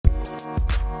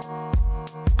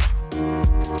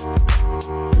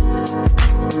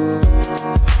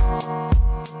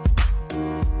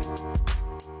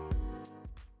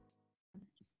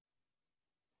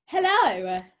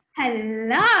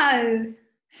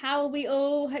How are we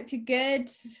all? Hope you're good.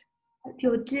 Hope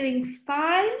you're doing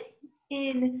fine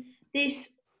in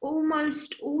this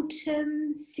almost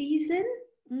autumn season.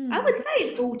 I would say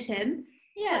it's autumn.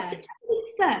 Yeah. September is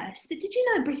 1st, but did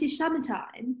you know British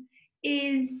summertime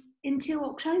is until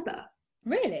October?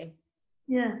 Really?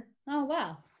 Yeah. Oh,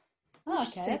 wow. Oh,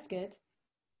 okay, that's good.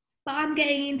 But I'm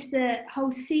getting into the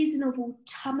whole season of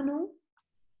autumnal,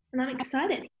 and I'm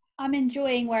excited. I'm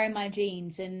enjoying wearing my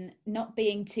jeans and not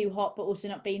being too hot, but also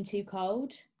not being too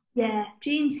cold. Yeah,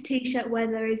 jeans, t-shirt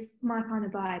weather is my kind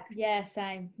of vibe. Yeah,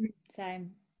 same.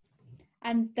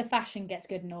 And the fashion gets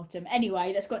good in autumn.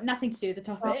 Anyway, that's got nothing to do with the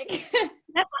topic.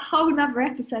 That's a whole nother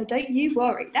episode, don't you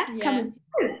worry. That's coming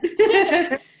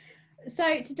soon.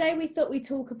 So today we thought we'd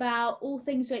talk about all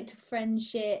things related to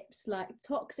friendships, like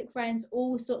toxic friends,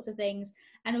 all sorts of things,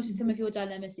 and also some of your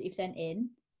dilemmas that you've sent in.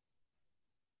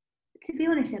 To be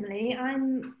honest, Emily,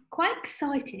 I'm quite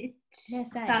excited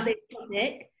about this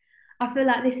topic. I feel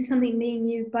like this is something me and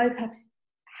you both have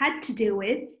had to deal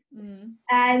with.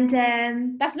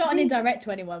 And that's not an indirect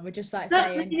to anyone. We're just like not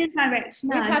saying indirect,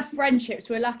 no. We've had friendships.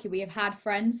 We're lucky we have had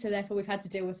friends, so therefore we've had to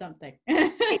deal with something.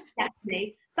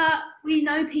 Exactly. But we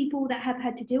know people that have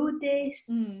had to deal with this.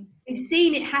 We've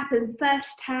seen it happen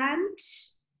firsthand.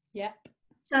 Yep.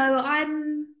 So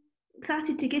I'm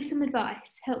excited to give some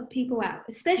advice, help people out,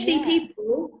 especially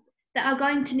people that are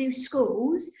going to new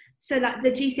schools. So like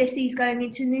the GCSEs going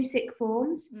into new sixth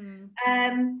forms,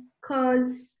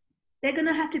 because they're going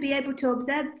to have to be able to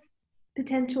observe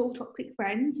potential toxic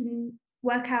friends and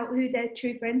work out who their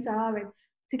true friends are and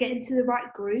to get into the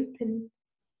right group. And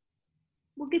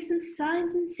we'll give some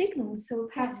signs and signals of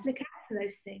how to look out for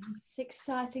those things. It's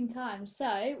exciting times.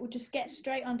 So we'll just get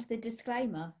straight onto the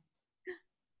disclaimer.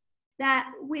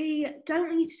 That we don't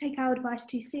want you to take our advice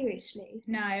too seriously.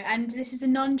 No, and this is a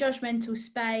non-judgmental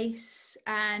space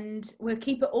and we'll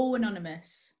keep it all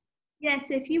anonymous. Yeah,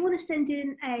 so if you want to send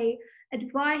in a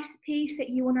advice piece that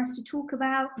you want us to talk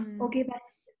about or give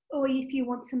us, or if you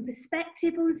want some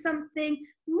perspective on something,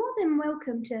 more than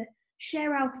welcome to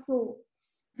share our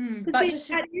thoughts.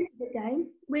 Because at the end of the day,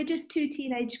 we're just two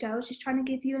teenage girls just trying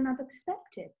to give you another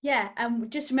perspective. Yeah, and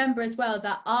just remember as well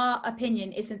that our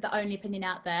opinion isn't the only opinion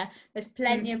out there. There's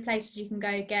plenty of places you can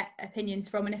go get opinions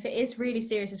from, and if it is really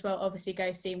serious as well, obviously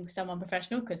go see someone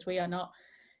professional because we are not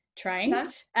trained. No.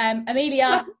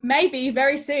 Amelia, maybe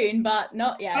very soon, but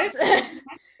not yet. Oh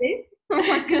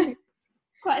my goodness.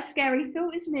 It's quite a scary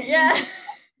thought, isn't it? Yeah.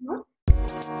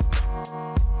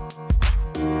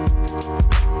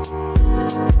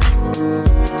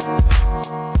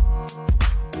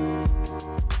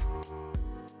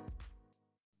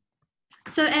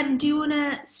 So, do you want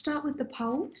to start with the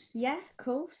polls? Yeah, of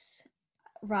course.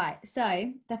 Right,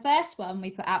 so the first one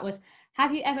we put out was,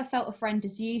 have you ever felt a friend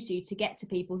has used you to get to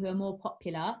people who are more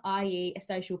popular, i.e. a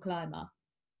social climber?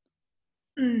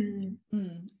 And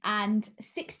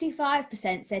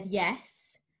 65% said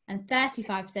yes, and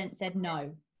 35% said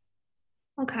no.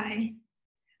 Okay.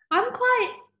 I'm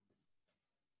quite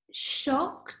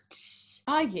shocked.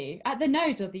 Are you? At the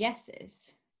no's or the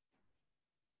yeses?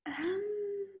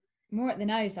 More at the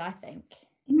nose, I think.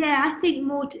 Yeah, I think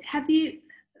more.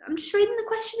 I'm just reading the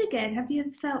question again. Have you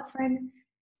ever felt friend?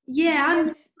 Yeah,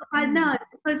 I know,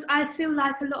 because I feel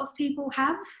like a lot of people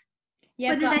have.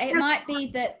 Yeah, but it might be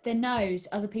that the no's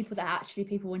are the people that actually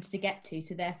people wanted to get to,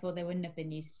 so therefore they wouldn't have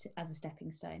been used as a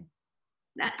stepping stone.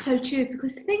 That's so true,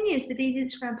 because the thing is, with these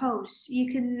Instagram posts,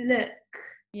 you can look.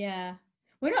 Yeah.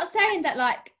 We're not saying that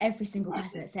like every single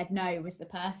person that said no was the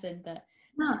person that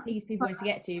these people wanted to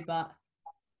get to, but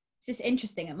it's just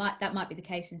interesting. That might be the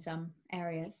case in some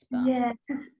areas. But yeah,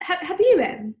 because have you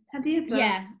ever?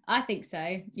 Yeah, I think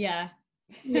so. Yeah.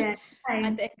 Yeah, same.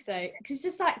 I think so. Because it's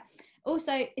just like,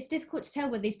 also it's difficult to tell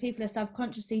whether these people are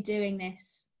subconsciously doing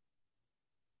this.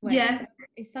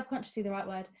 Is subconsciously the right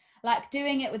word? Like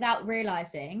doing it without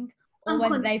realizing, or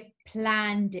whether they've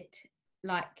planned it.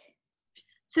 Like,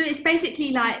 so it's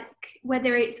basically like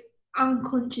whether it's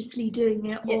unconsciously doing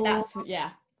it,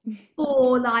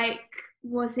 or like.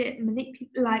 Was it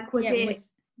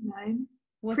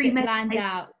was it planned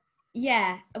out?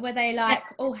 Yeah, were they like,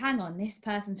 oh, hang on, this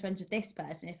person's friends with this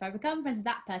person. If I become friends with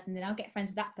that person, then I'll get friends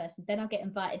with that person. Then I'll get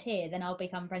invited here. Then I'll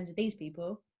become friends with these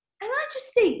people. And I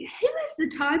just think, who has the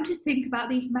time to think about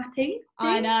these mapping things?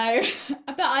 I know,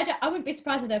 but I wouldn't be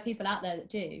surprised if there are people out there that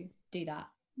do that.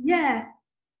 Yeah,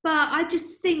 but I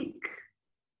just think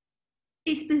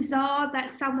it's bizarre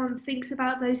that someone thinks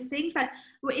about those things. Like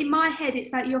in my head,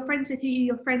 it's like you're friends with who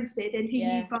you're friends with and who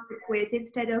you vibe with,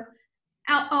 instead of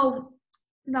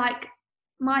like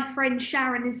my friend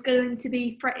Sharon is going to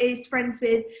be friends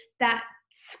with that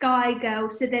Sky Girl,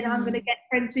 so then I'm going to get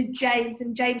friends with James,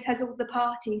 and James has all the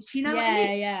parties. You know what I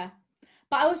mean? Yeah.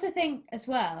 But I also think as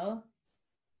well,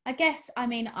 I guess, I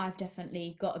mean, I've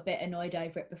definitely got a bit annoyed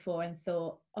over it before and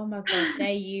thought, oh my God,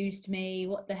 they used me.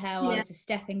 What the hell? I was a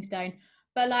stepping stone.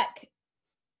 But like,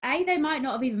 they might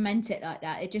not have even meant it like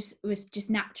that. It just was just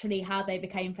naturally how they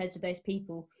became friends with those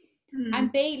people.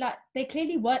 And B, like, they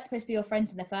clearly weren't supposed to be your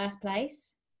friends in the first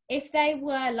place. If they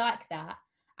were like that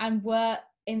and were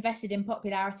invested in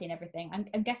popularity and everything,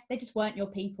 I guess they just weren't your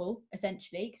people,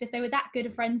 essentially. Because if they were that good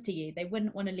of friends to you, they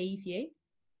wouldn't want to leave you.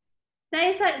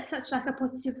 That is like such like a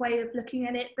positive way of looking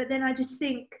at it, but then I just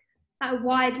think, like,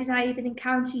 why did I even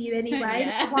encounter you anyway?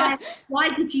 Like, why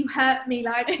did you hurt me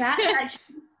like that? Like,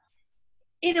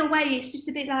 in a way, it's just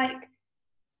a bit like,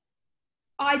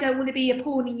 I don't want to be a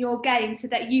pawn in your game so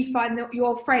that you find that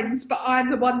you're friends, but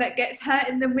I'm the one that gets hurt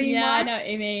in the meanwhile. Yeah, I know what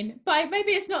you mean. But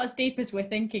maybe it's not as deep as we're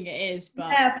thinking it is. But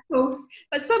yeah, of course.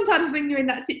 But sometimes when you're in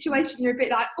that situation, you're a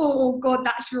bit like, oh God,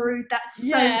 that's rude. That's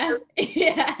so rude.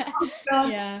 Yeah. Oh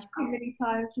God, yeah. how many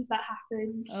times has that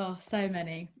happened? Oh, so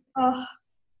many. Oh,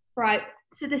 right.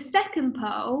 So the second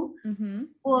poll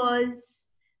was,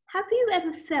 have you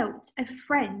ever felt a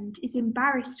friend is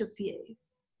embarrassed of you?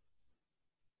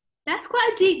 That's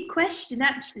quite a deep question,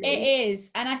 actually. It is.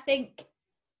 And I think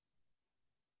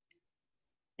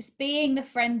it's being the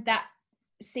friend that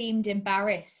seemed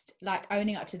embarrassed, like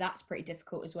owning up to that's pretty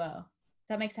difficult as well. Does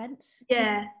that make sense?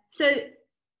 Yeah. So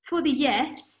for the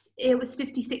yes, it was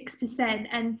 56%,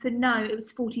 and for no, it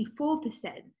was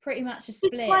 44%. Pretty much a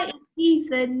split. It's quite an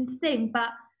even thing, but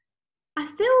I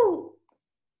feel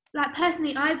like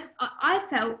personally, I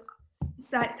felt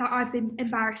like so I've been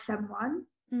embarrassed someone.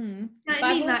 You know what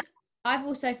I mean? I've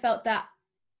also felt that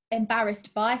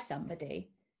embarrassed by somebody.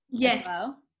 Yes. As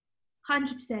well.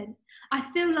 100%. I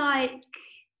feel like,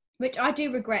 which I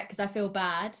do regret because I feel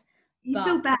bad. You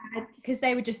feel bad because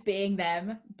they were just being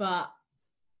them, but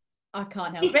I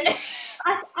can't help it.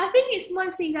 I think it's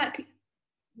mostly like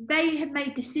they have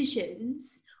made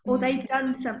decisions or they've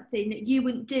done something that you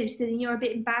wouldn't do, so then you're a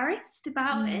bit embarrassed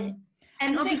about it.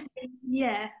 And obviously,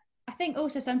 I think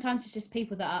also sometimes it's just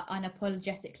people that are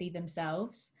unapologetically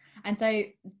themselves, and so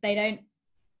they don't.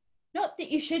 Not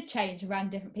that you should change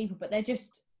around different people, but they're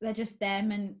just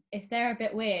them, and if they're a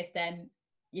bit weird, then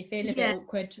you feel a bit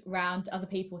awkward around other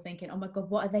people thinking, oh my God,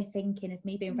 what are they thinking of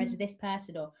me being friends with this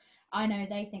person? Or I know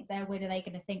they think they're weird, are they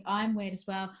going to think I'm weird as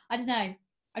well? I don't know.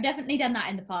 I've definitely done that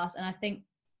in the past, and I think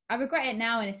I regret it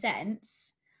now in a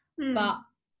sense, but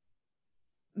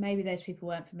maybe those people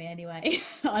weren't for me anyway.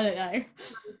 I don't know.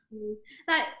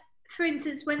 Like, for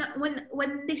instance,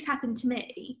 when this happened to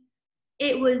me,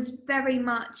 it was very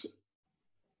much,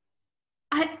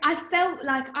 I felt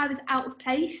like I was out of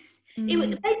place. It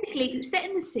was basically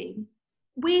setting the scene.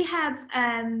 We have,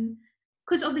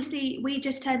 because obviously we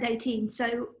just turned 18,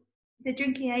 so the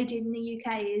drinking age in the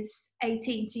UK is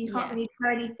 18, so you can't really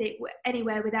go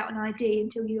anywhere without an ID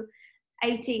until you're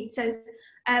 18. So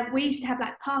we used to have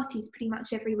like parties pretty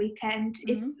much every weekend.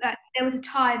 If there was a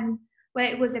time where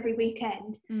it was every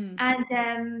weekend,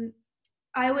 and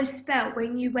I always felt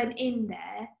when you went in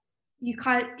there, you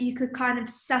could kind of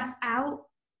suss out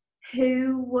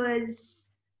who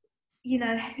was, you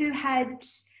know, who had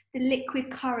the liquid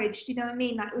courage. Do you know what I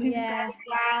mean? Like who was going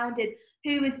around and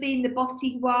who was being the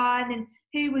bossy one and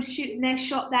who was shooting their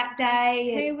shot that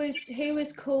day. Who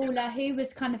was cooler? Who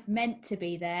was kind of meant to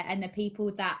be there? And the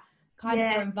people that kind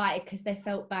of were invited because they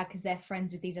felt bad because they're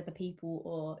friends with these other people,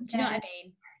 or do you know what I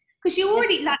mean? Because you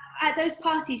already like at those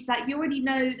parties, like you already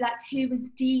know like who was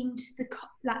deemed the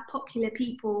like popular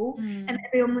people and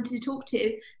everyone wanted to talk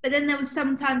to. But then there was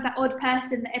sometimes that odd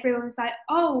person that everyone was like,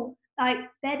 oh, like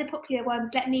they're the popular ones.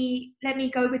 Let me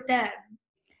go with them.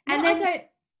 And then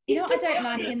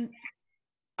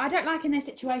I don't like in those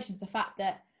situations the fact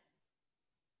that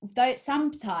though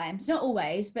sometimes, not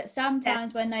always, but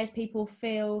sometimes when those people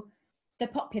feel, the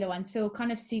popular ones feel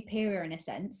kind of superior in a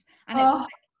sense, and it's like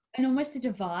almost a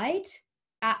divide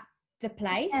at the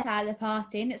place, at the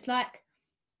party, and it's like,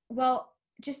 well,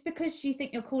 just because you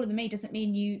think you're cooler than me doesn't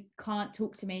mean you can't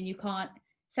talk to me and you can't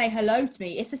say hello to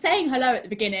me. It's the saying hello at the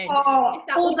beginning. Or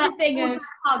the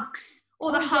hugs.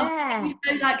 Yeah. You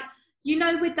know, like, you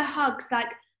know, with the hugs,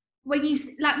 like when me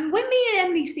and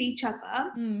Emily see each other,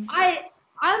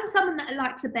 I'm someone that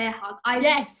likes a bear hug.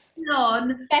 Best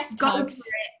hugs.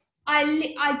 I'm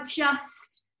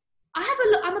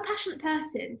a passionate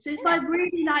person, so if I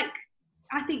really like,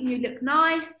 I think you look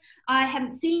nice, I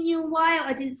haven't seen you in a while,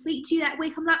 I didn't speak to you that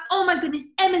week, I'm like, oh my goodness,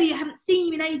 Emily, I haven't seen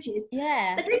you in ages.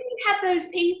 Yeah. But then you have those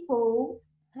people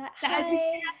like, that are just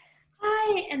like,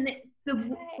 hi, and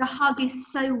the hug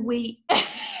is so weak.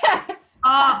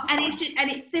 And it's just, and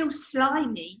it feels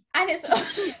slimy. And it's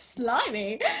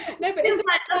slimy. No, but it's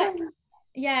like,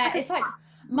 yeah, it's like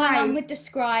my mum would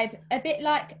describe a bit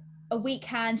like a weak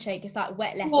handshake. It's like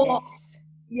wet lettuce.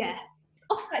 Yeah.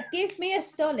 Like, give me a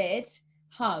solid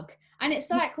hug. And it's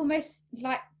like almost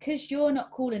like, because you're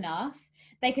not cool enough,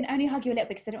 they can only hug you a little bit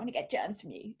because they don't want to get germs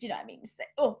from you. Do you know what I mean?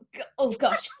 So oh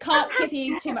gosh, can't give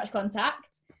you too much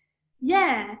contact.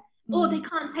 Yeah. Or they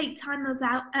can't take time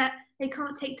out. They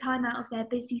can't take time out of their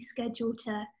busy schedule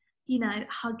to, you know,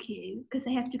 hug you because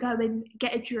they have to go and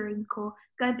get a drink or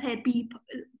go and play a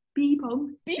beer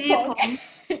pong.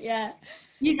 Yeah.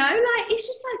 You know, like it's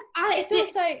just like it's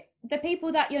also the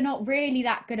people that you're not really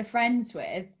that good of friends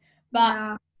with,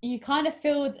 but you kind of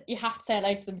feel that you have to say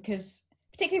hello to them because,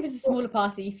 particularly if it's a smaller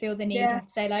party, you feel the need to have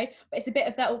to say hello. But it's a bit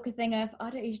of that awkward thing of, I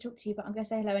don't usually talk to you, but I'm going to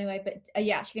say hello anyway. But are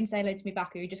you actually going to say hello to me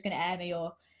back, or are you just going to air me,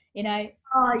 or, you know?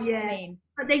 Oh, yeah. I mean?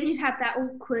 But then you have that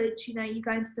awkward, you know, you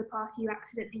go into the party, you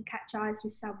accidentally catch eyes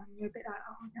with someone, you're a bit like,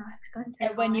 oh no, I have to go and say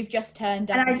hi. When you've just turned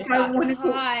up and just like,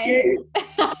 hi.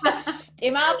 The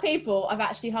amount of people I've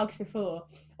actually hugged before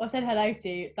or said hello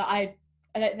to that I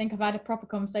don't think I've had a proper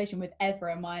conversation with ever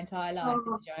in my entire life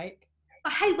is a joke. I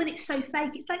hate when it's so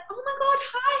fake. It's like, oh my God,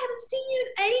 hi, I haven't seen you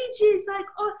in ages. Like,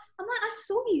 oh, I'm like, I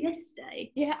saw you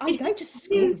yesterday. Yeah, I go to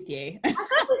school with you.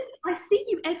 I see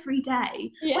you every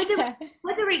day. Yeah.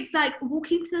 Whether it's like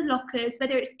walking to the lockers,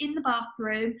 whether it's in the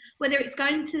bathroom, whether it's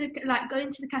going to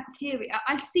the cafeteria,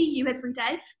 I see you every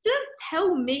day. So don't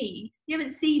tell me you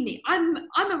haven't seen me. I'm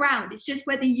around. It's just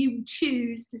whether you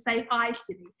choose to say hi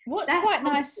to me. What's quite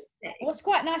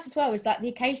nice as well is like the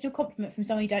occasional compliment from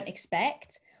someone you don't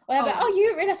expect. Or like, you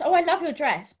didn't realise, I love your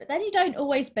dress, but then you don't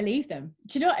always believe them.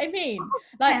 Do you know what I mean?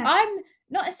 Like, I'm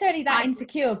not necessarily that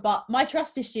insecure, but my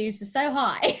trust issues are so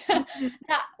high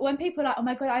that when people are like, oh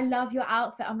my God, I love your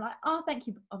outfit, I'm like, oh, thank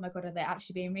you. Oh my God, are they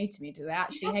actually being rude to me? Do they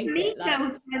actually hate it?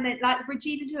 Like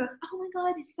Regina does, oh my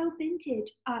God, it's so vintage.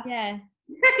 Yeah.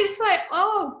 It's like,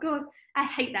 oh God, I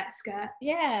hate that skirt.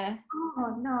 Yeah.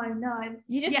 Oh, no.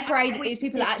 You just pray that these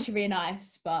people are actually really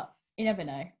nice, but you never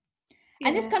know. Yeah.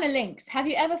 And this kind of links. Have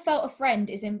you ever felt a friend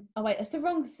is in... Oh, wait, that's the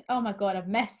wrong... Oh, my God, I've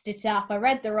messed it up. I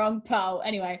read the wrong poll.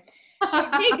 Anyway,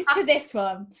 it links to this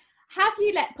one. Have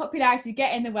you let popularity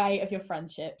get in the way of your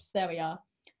friendships? There we are.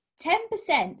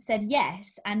 10% said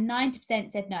yes and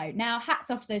 90% said no. Now, hats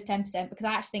off to those 10% because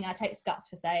I actually think I take guts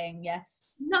for saying yes.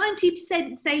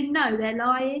 90% say no, they're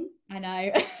lying. I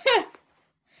know.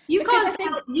 You can't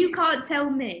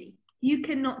tell me. You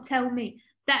cannot tell me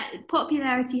that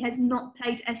popularity has not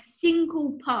played a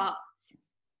single part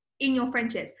in your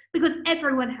friendships because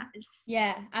everyone has.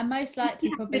 Yeah, and most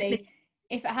likely probably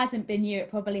if it hasn't been you, it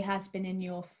probably has been in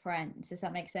your friends. Does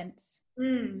that make sense?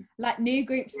 Like new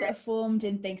groups that are formed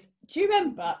in things. Do you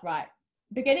remember, right,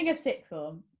 beginning of sixth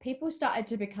form, people started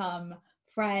to become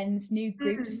friends, new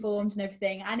groups formed and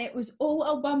everything, and it was all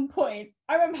at one point,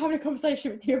 I remember having a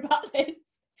conversation with you about this,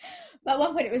 but at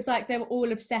one point it was like they were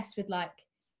all obsessed with like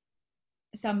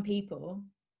some people,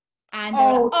 and they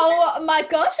were like, oh my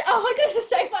gosh, it's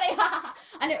so funny.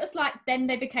 And it was like then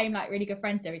they became like really good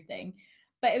friends and everything,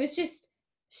 but it was just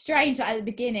strange. Like, at the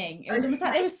beginning it was almost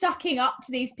like they were sucking up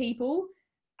to these people,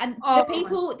 and the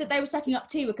people that they were sucking up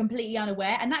to were completely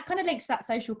unaware, and that kind of links to that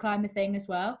social climber thing as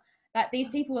well, that these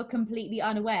people were completely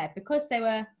unaware because they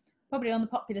were probably on the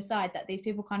popular side, that these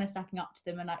people kind of sucking up to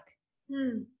them and like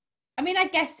I mean, I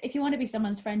guess if you want to be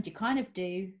someone's friend, you kind of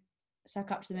do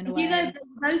suck up to them in a way. You know,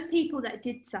 those people that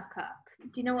did suck up,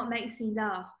 do you know what makes me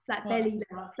laugh? Like belly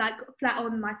laugh, like flat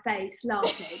on my face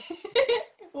laughing.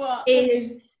 What?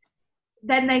 Is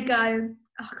then they go,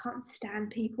 I can't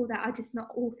stand people that are just not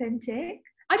authentic.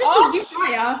 I just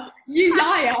thought, you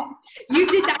liar.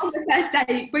 You did that on the first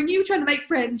date. When you were trying to make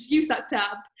friends, you sucked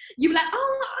up. You were like,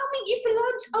 oh, I'll meet you for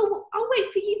lunch. Oh, I'll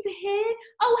wait for you for here.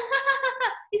 Oh,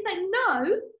 it's like,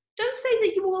 no, don't say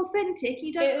that you were authentic.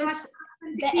 You don't have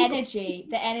the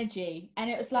energy. And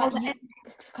it was like,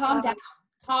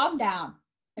 calm down.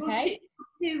 Okay?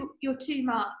 You're too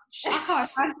much. I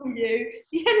can't handle you.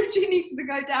 The energy needs to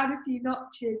go down a few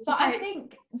notches. But I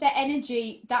think the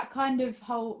energy, that kind of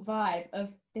whole vibe of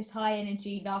this high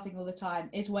energy laughing all the time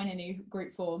is when a new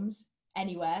group forms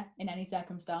anywhere in any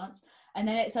circumstance, and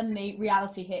then it suddenly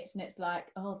reality hits and it's like,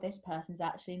 oh, this person's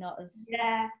actually not as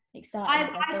exciting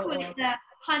as I call it the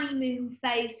honeymoon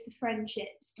phase for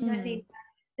friendships. Do you know what I mean?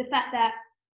 The fact that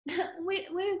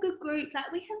we're a good group,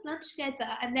 like we have lunch together,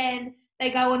 and then they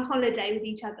go on holiday with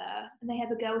each other and they have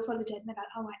a girls' holiday and they're like,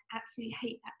 oh, I absolutely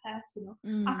hate that person, or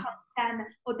I can't stand that,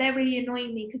 or they're really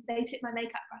annoying me because they took my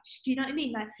makeup brush. Do you know what I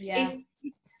mean? Like,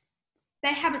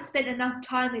 they haven't spent enough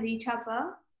time with each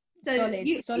other. So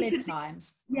solid time.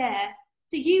 Yeah.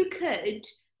 So you could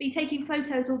be taking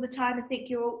photos all the time and think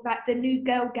you're like the new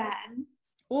girl gang.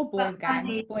 Or boy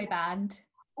band.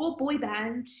 Or boy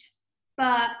band.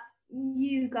 But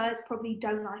you guys probably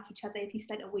don't like each other if you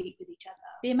spent a week with each other.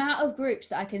 The amount of groups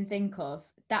that I can think of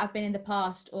that have been in the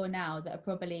past or now that are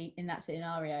probably in that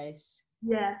scenario is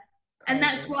crazy. And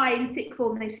that's why in sixth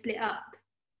form they split up.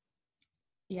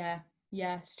 Yeah,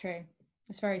 it's true.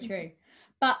 It's very true.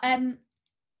 But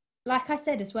like I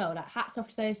said as well, like hats off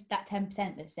to that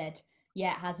 10% that said,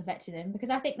 yeah, it has affected them, because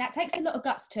I think that takes a lot of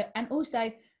guts and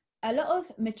also a lot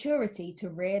of maturity to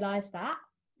realise that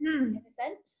in a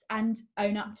sense and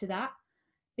own up to that,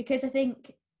 because I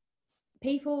think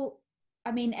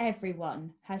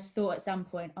everyone has thought at some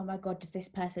point, oh my God, does this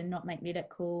person not make me look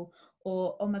cool?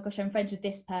 Or, oh my gosh, I'm friends with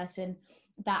this person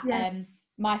that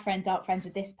my friends aren't friends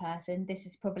with this person. This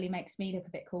is probably makes me look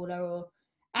a bit cooler. Or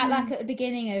at the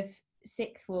beginning of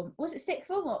sixth form, was it sixth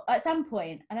form or at some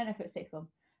point? I don't know if it was sixth form,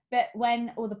 but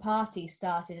when all the parties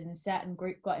started and a certain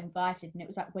group got invited, and it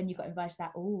was like when you got invited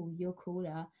that, oh, you're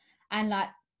cooler. And like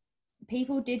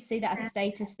people did see that as a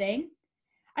status thing.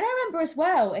 And I remember as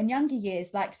well in younger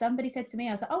years, like somebody said to me,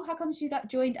 I was like, oh, how come you like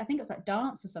joined, I think it was like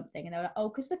dance or something. And they were like, oh,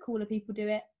 because the cooler people do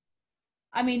it.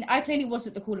 I mean, I clearly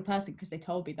wasn't the cooler person because they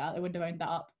told me that. They wouldn't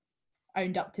have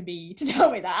owned up to me to tell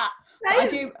me that.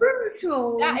 That is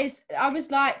brutal. I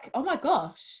was like, oh my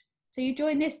gosh. So you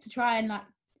join this to try and like,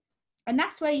 and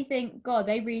that's where you think, God,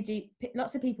 they really do,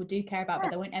 lots of people do care about,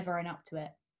 but they won't ever own up to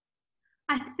it.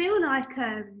 I feel like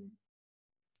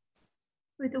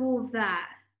with all of that,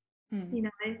 you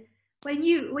know, when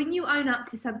you own up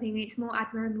to something, it's more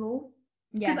admirable.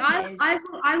 Because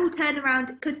I will turn around,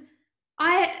 because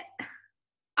I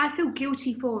feel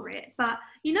guilty for it, but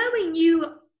you know when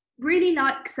you really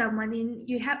like someone and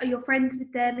you're friends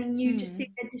with them and you just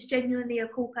think they're just genuinely a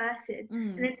cool person,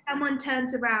 and then someone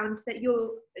turns around that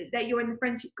you're in the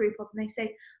friendship group of and they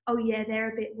say, oh yeah,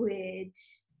 they're a bit weird,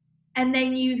 and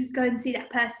then you go and see that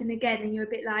person again and you're a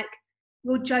bit like,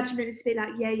 your judgment is a bit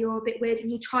like, yeah, you're a bit weird,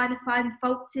 and you're trying to find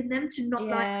faults in them to not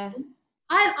like them.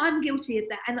 I'm guilty of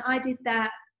that, and I did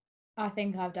that. I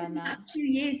think I've done that 2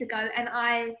 years ago, and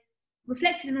I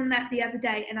reflected on that the other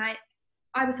day, and I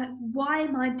was like, why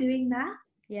am I doing that?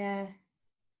 Yeah.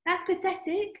 That's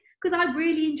pathetic, because I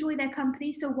really enjoy their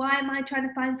company, so why am I trying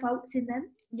to find faults in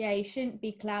them? Yeah, you shouldn't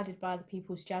be clouded by the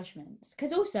people's judgments.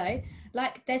 Because also,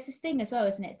 like, there's this thing as well,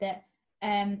 isn't it, that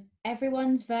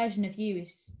everyone's version of you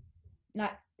is,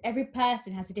 like, every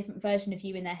person has a different version of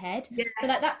you in their head. Yeah. So,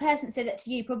 like, that person said that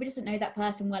to you probably doesn't know that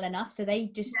person well enough, so they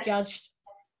just judged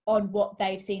on what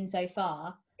they've seen so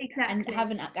far. Exactly. And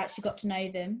haven't actually got to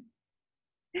know them.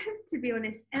 To be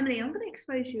honest, Emily, I'm going to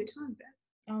expose you a tiny bit.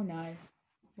 Oh no.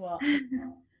 What?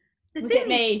 Was it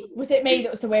me? Was it me that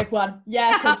was the weird one?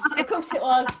 Yeah, of course it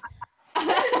was.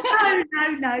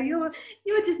 No,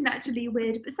 you're just naturally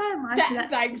weird, but so am I. So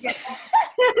thanks.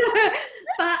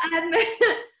 But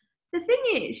the thing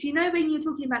is, you know, when you're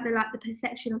talking about the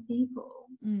perception of people,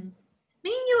 me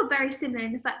and you are very similar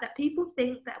in the fact that people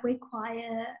think that we're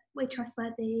quiet, we're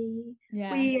trustworthy,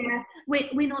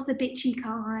 we're not the bitchy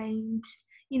kind,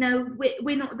 you know,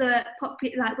 we're not the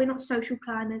popular, like, we're not social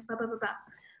climbers, blah blah blah blah.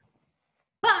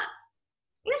 But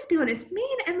let's be honest, me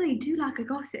and Emily do like a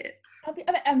gossip.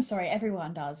 I'm sorry,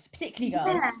 everyone does, particularly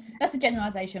girls. That's a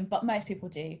generalisation, but most people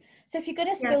do. So if you're going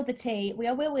to spill the tea,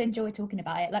 we will enjoy talking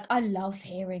about it. Like, I love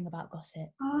hearing about gossip.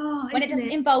 Oh, when it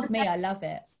doesn't involve me, I love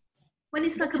it. When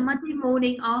it's like a Monday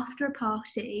morning after a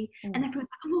party and everyone's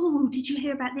like, oh, did you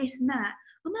hear about this and that?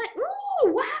 I'm like,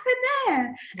 oh, what happened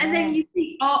there? Yeah. And then you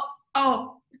see,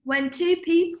 when two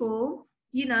people,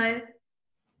 you know,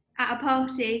 at a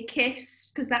party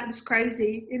kiss, because that was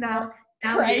crazy, you know.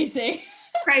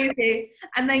 Crazy.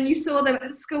 And then you saw them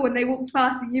at school and they walked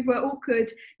past and you were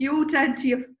awkward. You all turned to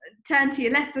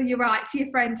your left or your right to your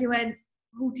friend who went,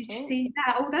 oh, did you see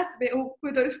that? Oh, that's a bit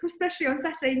awkward, especially on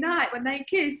Saturday night when they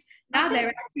kiss. Now they're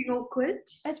acting awkward.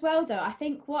 As well, though, I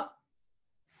think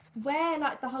where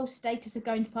like the whole status of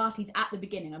going to parties at the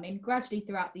beginning, I mean, gradually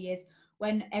throughout the years,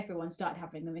 when everyone started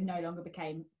having them, it no longer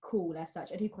became cool as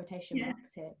such. I do quotation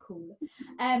marks here, cool.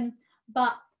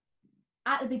 But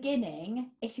at the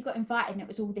beginning, if you got invited and it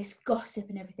was all this gossip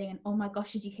and everything, and oh my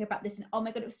gosh, did you hear about this? And oh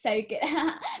my God, it was so good.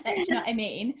 Like, do you know what I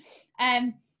mean?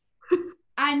 And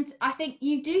I think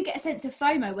you do get a sense of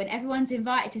FOMO when everyone's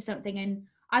invited to something and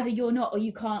either you're not or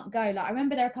you can't go. Like, I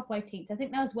remember there were a couple of 18s. I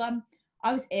think there was one,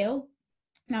 I was ill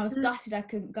and I was gutted I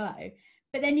couldn't go.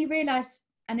 But then you realise,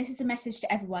 and this is a message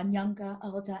to everyone, younger,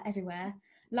 older, everywhere,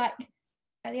 like,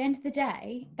 at the end of the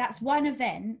day, that's one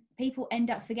event people end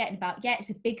up forgetting about. Yeah,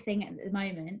 it's a big thing at the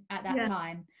moment, at that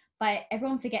time, but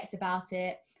everyone forgets about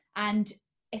it. And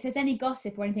if there's any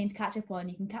gossip or anything to catch up on,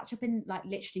 you can catch up in like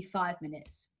literally 5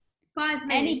 minutes. 5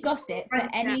 minutes. Any gossip for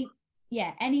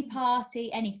any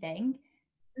party, anything,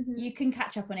 Mm-hmm. you can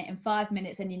catch up on it in 5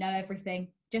 minutes, and you know everything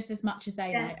just as much as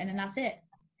they know, and then that's it.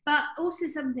 But also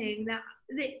something that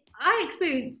I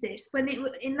experienced this when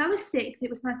I was 6. It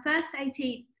was my first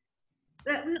 18th.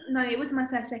 No, it wasn't my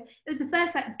first day. It was the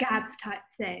first like Gav type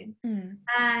thing,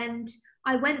 and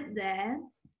I went there,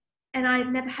 and I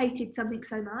never hated something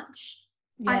so much.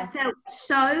 Yeah. I felt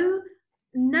so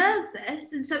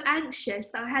nervous and so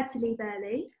anxious that I had to leave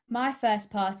early. My first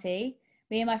party,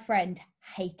 me and my friend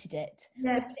hated it.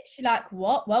 Yeah. We were literally like,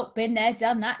 what? Well, been there,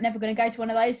 done that. Never going to go to one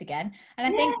of those again. And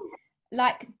I think,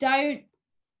 like, I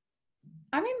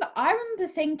remember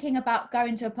thinking about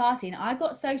going to a party, and I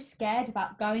got so scared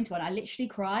about going to one. I literally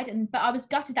cried, but I was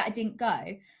gutted that I didn't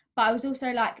go. But I was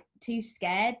also like too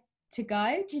scared to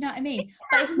go. Do you know what I mean?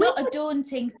 But it's not a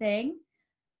daunting thing.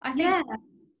 I think.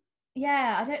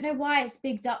 Yeah, I don't know why it's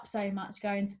bigged up so much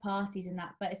going to parties and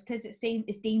that, but it's because it's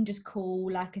deemed as cool,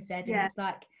 like I said, and it's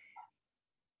like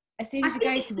as soon as you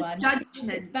go to one, if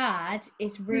it's bad,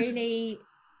 it's really,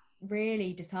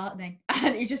 really disheartening,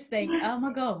 and you just think, oh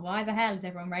my god, why the hell is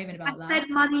everyone raving about that? I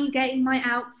spent money getting my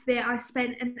outfit. I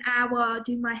spent an hour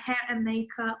doing my hair and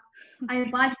makeup. I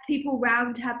invited people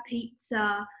round to have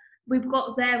pizza. We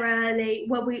got there early.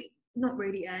 Well, not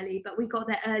really early, but we got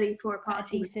there early for a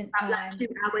party. A decent time. Like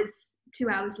 2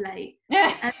 hours late.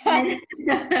 And then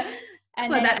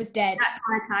it was dead. That's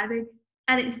my timing.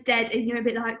 And it's dead, and you're a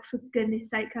bit like, for goodness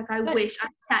sake, like I wish I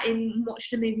sat in and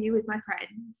watched a movie with my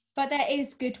friends. But there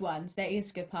is good ones. There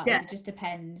is good parties. It just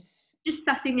depends. Just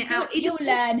sussing it out. You'll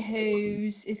learn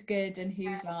whose is good and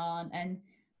whose aren't, and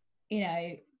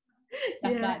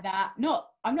stuff like that.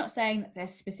 I'm not saying that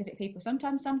there's specific people.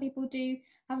 Sometimes some people do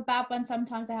have a bad one,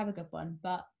 sometimes they have a good one,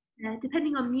 but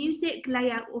depending on music,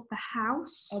 layout of the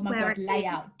house. Oh my god,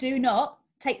 layout. Do not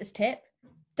take this tip.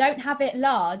 Don't have it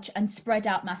large and spread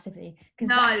out massively,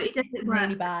 because it doesn't work.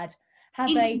 Really bad. Have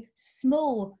a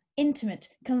small, intimate,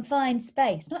 confined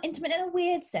space. Not intimate in a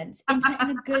weird sense, intimate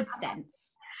in a good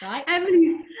sense. Right?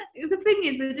 The thing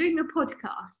is, we're doing a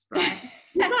podcast, right?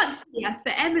 You can't see us,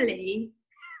 but Emily,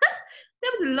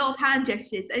 there was a lot of hand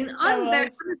gestures, and I'm a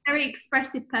very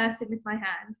expressive person with my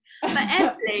hands. But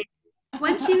Emily,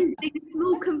 when she was doing a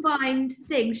small combined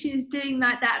thing, she was doing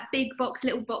like that big box,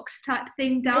 little box type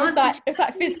thing dance. It was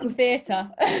like physical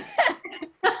theatre.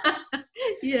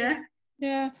 Yeah.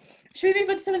 Should we move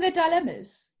on to some of the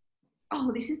dilemmas?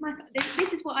 Oh, this is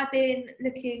what I've been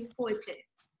looking forward to.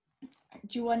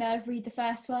 Do you want to read the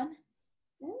first one?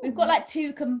 Ooh. We've got like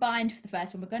 2 combined for the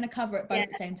first one. We're going to cover it both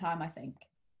at the same time, I think.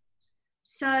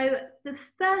 So the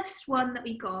first one that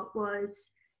we got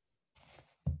was,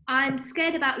 I'm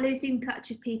scared about losing touch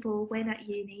with people when at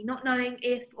uni, not knowing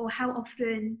if or how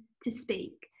often to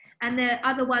speak. And the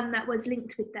other one that was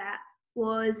linked with that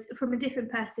was from a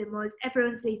different person, was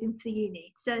everyone's leaving for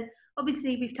uni. So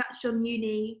obviously we've touched on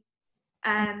uni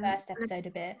first episode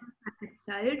a bit.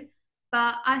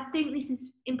 But I think this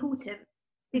is important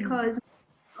because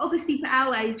obviously for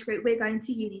our age group, we're going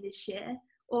to uni this year,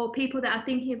 or people that are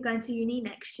thinking of going to uni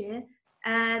next year.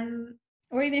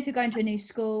 Or even if you're going to a new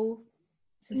school.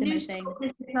 It's a similar thing.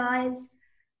 Applies.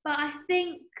 But I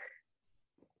think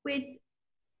with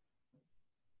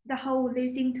the whole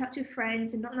losing touch with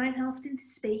friends and not knowing how often to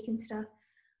speak and stuff,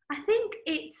 I think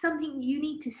it's something you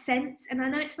need to sense. And I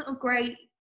know it's not a great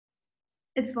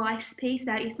advice piece,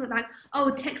 that it's not like, oh,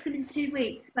 text them in 2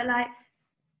 weeks, but like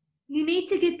you need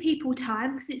to give people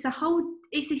time, because it's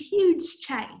a huge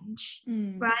change,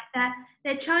 right? That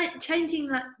they're changing,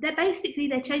 like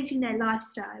they're changing their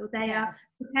lifestyle. They are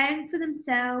preparing for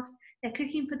themselves, they're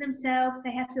cooking for themselves,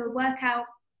 they have to work out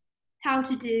how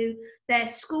to do their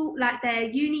school, like their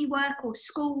uni work or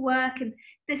school work, and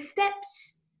the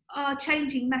steps are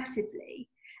changing massively,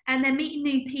 and they're meeting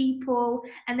new people,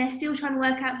 and they're still trying to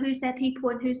work out who's their people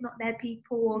and who's not their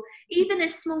people, or even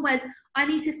as small as I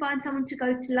need to find someone to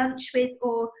go to lunch with,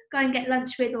 or go and get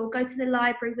lunch with, or go to the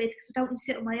library with, because I don't want to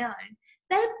sit on my own.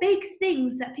 They're big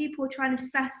things that people are trying to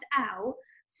suss out.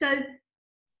 So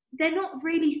they're not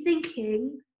really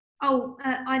thinking,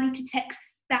 I need to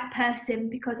text that person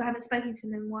because I haven't spoken to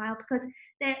them in a while, because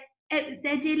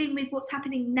they're dealing with what's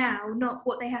happening now, not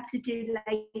what they have to do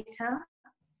later.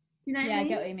 Do you know what I mean? I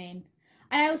get what you mean.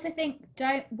 And I also think,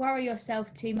 don't worry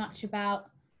yourself too much about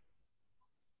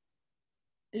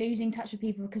losing touch with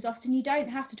people, because often you don't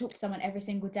have to talk to someone every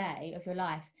single day of your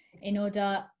life in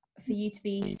order for you to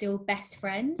be still best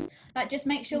friends. Like, just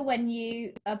make sure when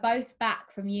you are both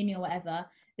back from uni or whatever,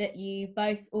 that you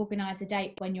both organise a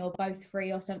date when you're both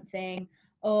free or something,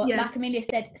 Or like Amelia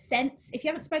said, if you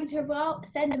haven't spoken to her for a while,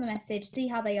 send them a message, see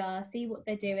how they are, see what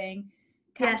they're doing,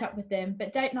 catch up with them,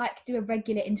 but don't like do a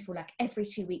regular interval, like every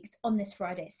 2 weeks on this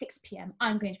Friday at 6 p.m.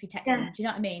 I'm going to be texting them. Do you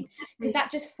know what I mean? Because that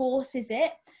just forces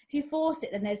it. If you force it,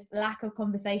 then there's lack of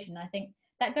conversation. I think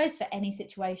that goes for any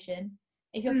situation.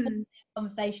 If you're forcing a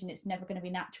conversation, it's never going to be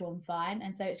natural and fine,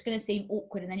 and so it's going to seem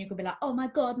awkward, and then you're going to be like, oh my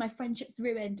god, my friendship's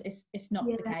ruined. It's not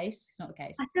the case. It's not the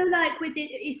case. I feel like with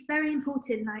it, it's very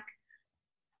important, like,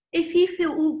 if you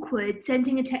feel awkward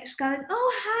sending a text going,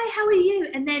 oh hi, how are you,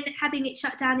 and then having it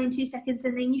shut down in 2 seconds,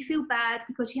 and then you feel bad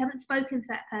because you haven't spoken to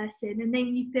that person, and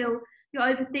then you feel you're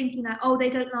overthinking that, oh, they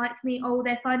don't like me, oh,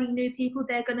 they're finding new people,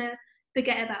 they're gonna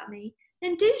forget about me,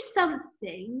 then do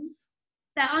something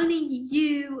that only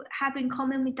you have in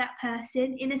common with that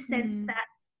person, in a sense that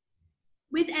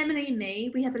with Emily and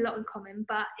me, we have a lot in common.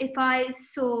 But if I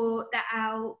saw that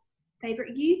our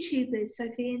favourite YouTubers,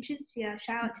 Sophie and Cinzia,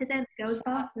 shout out to them, girls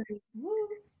bathroom. Woo.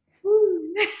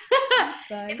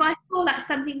 If I saw that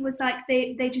something was like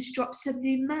they just dropped some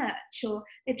new merch, or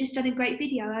they've just done a great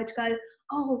video, I'd go,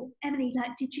 oh, Emily,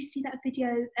 like, did you see that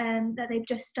video that they've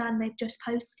just done, they've just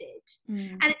posted?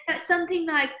 And it's like something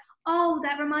like, oh,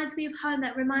 that reminds me of home,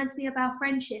 that reminds me of our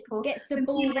friendship, or gets the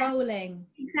ball rolling.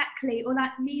 Exactly. Or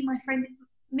like my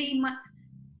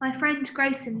friend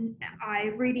Grace and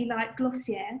I really like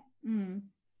Glossier.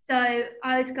 So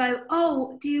I would go,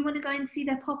 oh, do you want to go and see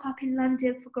their pop-up in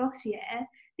London for Glossier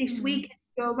this week if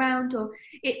you're around, or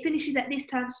it finishes at this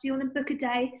time, so do you want to book a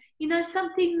day? You know,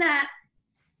 something that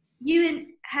you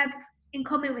have in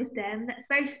common with them that's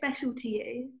very special to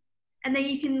you, and then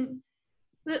you can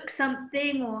book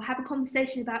something or have a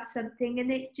conversation about something,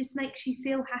 and it just makes you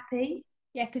feel happy.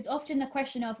 Yeah, because often the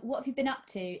question of what have you been up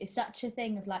to is such a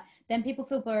thing of like, then people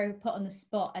feel very put on the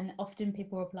spot, and often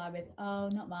people reply with, oh,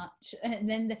 not much, and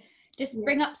then just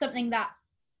bring up something that,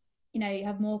 you know, you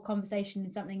have more conversation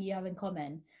and something you have in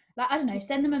common. Like, I don't know,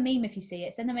 send them a meme if you see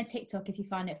it, send them a TikTok if you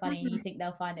find it funny and you think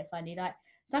they'll find it funny. Like,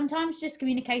 sometimes just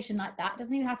communication like that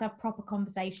doesn't even have to have proper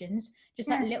conversations, just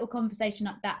like little conversation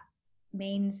like that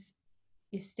means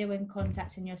you're still in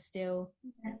contact and you're still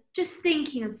just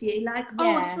thinking of you, like,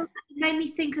 oh, I saw that, it made me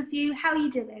think of you, how are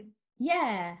you doing?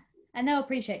 And they'll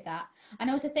appreciate that. And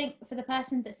I also think for the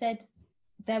person that said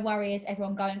their worry is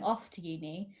everyone going off to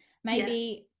uni,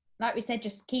 maybe like we said,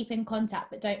 just keep in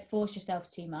contact, but don't force yourself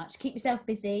too much. Keep yourself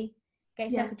busy, get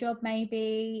yourself a job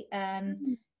maybe,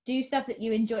 do stuff that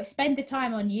you enjoy, spend the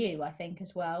time on you, I think,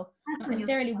 as well. Not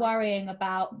necessarily worrying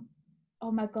about,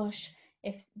 oh my gosh,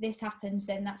 if this happens,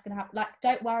 then that's going to happen. Like,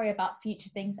 don't worry about future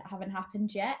things that haven't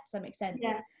happened yet. Does that make sense?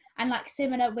 And like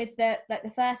similar with the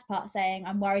first part, saying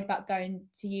I'm worried about going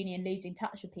to uni and losing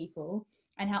touch with people,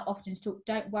 and how often to talk.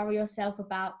 Don't worry yourself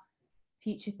about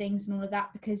future things and all of that,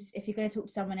 because if you're going to talk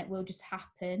to someone, it will just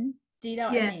happen. Do you know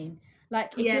what I mean?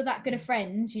 Like, if you're that good of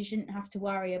friends, you shouldn't have to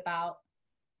worry about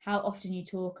how often you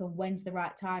talk and when's the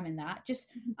right time in that. Just,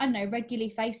 I don't know,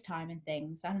 regularly FaceTime and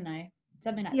things. I don't know,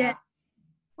 something like that.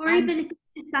 Or even if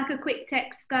it's like a quick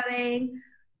text going,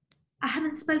 I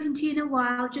haven't spoken to you in a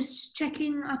while, just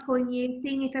checking up on you,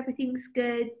 seeing if everything's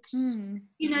good.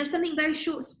 You know, something very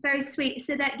short, very sweet,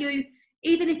 so that you,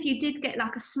 even if you did get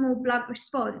like a small blunt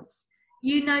response,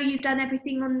 you know you've done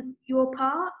everything on your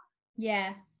part.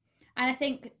 Yeah. And I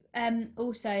think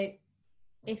also,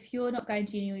 if you're not going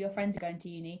to uni or your friends are going to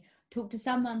uni, talk to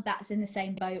someone that's in the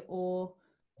same boat, or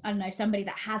I don't know, somebody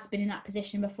that has been in that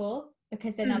position before,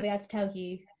 because then they'll be able to tell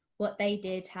you what they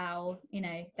did, how, you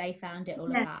know, they found it, all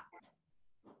of that.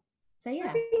 So I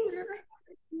think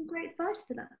that's some great advice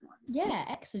for that one. Yeah,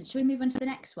 excellent. Should we move on to the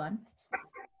next one?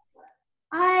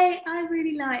 I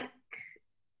really like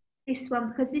this one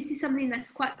because this is something that's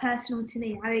quite personal to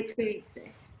me. I experienced this.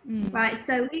 Right,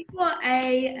 so we've got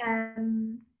a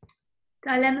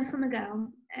dilemma from a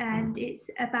girl, and it's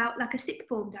about like a sixth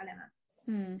form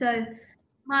dilemma. So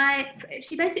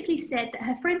she basically said that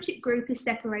her friendship group is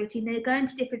separating. They're going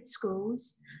to different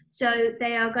schools, so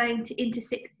they are going into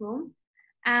sixth form,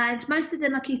 and most of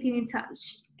them are keeping in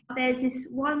touch. There's this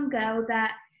one girl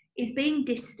that is being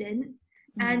distant,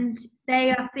 and they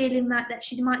are feeling like that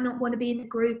she might not want to be in the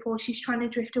group, or she's trying to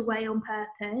drift away on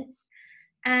purpose.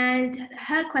 And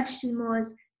her question was,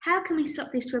 how can we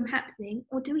stop this from happening,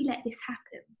 or do we let this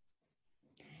happen?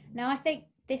 Now, I think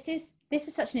this is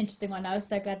such an interesting one. I was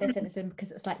so glad they sent this in,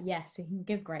 because it's like, yes, we can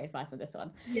give great advice on this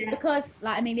one. Because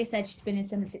like Amelia said, she's been in a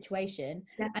similar situation.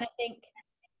 And I think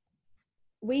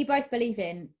we both believe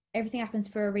in everything happens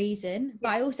for a reason, but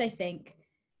I also think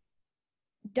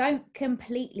don't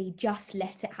completely just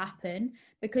let it happen,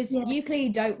 because you clearly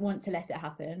don't want to let it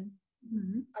happen.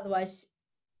 Otherwise,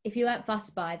 if you weren't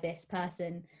fussed by this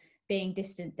person being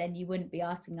distant, then you wouldn't be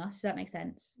asking us. Does that make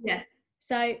sense? Yeah.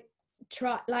 So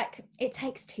try, like, it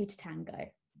takes two to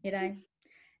tango, you know.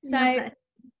 So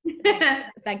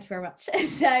thank you very much.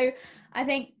 So I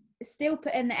think still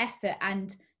put in the effort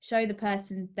and show the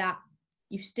person that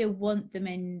you still want them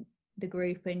in the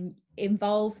group and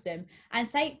involve them, and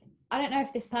say, I don't know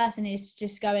if this person is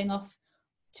just going off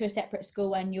to a separate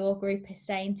school and your group is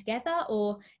staying together,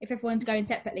 or if everyone's going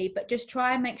separately, but just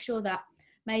try and make sure that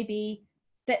maybe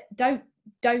that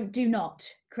do not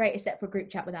create a separate group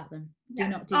chat without them. Do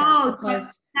not do that,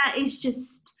 because that is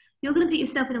just, you're going to put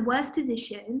yourself in a worse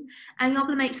position, and you're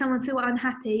going to make someone feel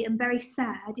unhappy and very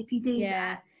sad if you do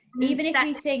that. Even if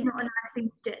you think not a nice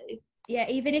thing to do. Yeah,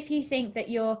 even if you think that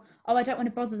I don't want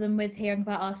to bother them with hearing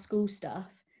about our school stuff,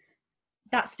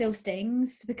 that still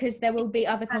stings, because there will be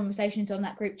other conversations on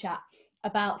that group chat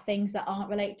about things that aren't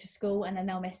related to school, and then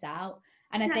they'll miss out.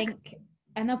 And I think,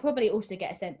 and they'll probably also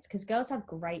get a sense, because girls have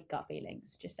great gut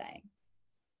feelings, just saying.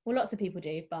 Well, lots of people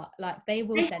do, but like they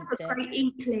will sense it. Great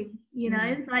inkling, you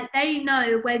know, like they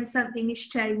know when something is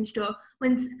changed, or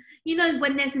when, you know,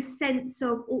 when there's a sense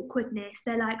of awkwardness,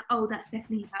 they're like, oh, that's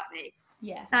definitely about me.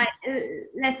 Yeah. Like,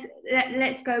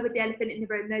 let's go with the elephant in the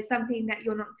room. There's something that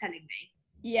you're not telling me.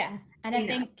 Yeah, and I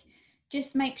think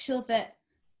just make sure that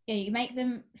you make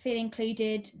them feel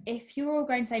included. If you're all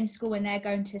going to the same school and they're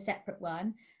going to a separate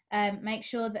one, make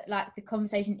sure that like the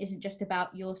conversation isn't just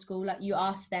about your school. Like you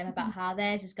ask them about how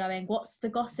theirs is going. What's the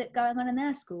gossip going on in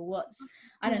their school? What's,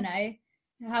 I don't know,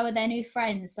 how are their new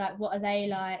friends? Like, what are they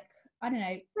like? I don't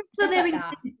know. So they're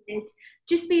included.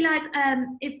 Just be like,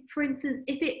 if, for instance,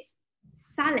 if it's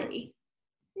Sally,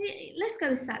 let's go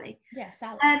with Sally. Yeah,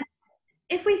 Sally.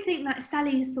 If we think that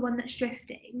Sally is the one that's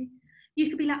drifting, you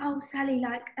could be like, oh, Sally,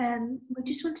 like, we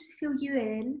just wanted to fill you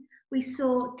in. We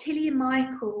saw Tilly and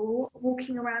Michael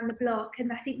walking around the block,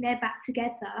 and I think they're back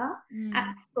together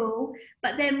at school.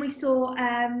 But then we saw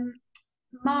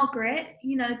Margaret,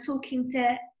 you know, talking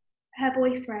to her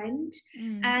boyfriend,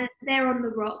 and they're on the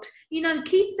rocks. You know,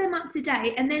 keep them up to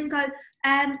date, and then go,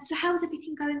 so how's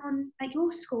everything going on at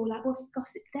your school? Like, what's the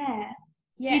gossip there?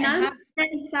 Yeah, you know,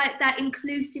 there's like that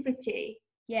inclusivity.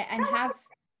 Yeah, and have,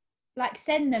 like,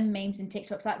 send them memes and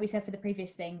TikToks, like we said for the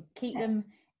previous thing. Keep them,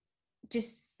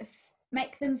 just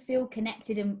make them feel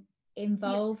connected and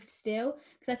involved still.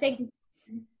 Because I think,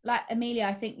 like Amelia,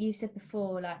 I think you said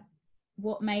before, like,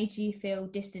 what made you feel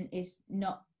distant is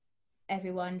not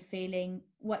everyone feeling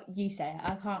what you say.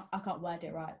 I can't word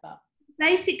it right, but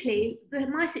basically,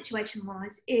 my situation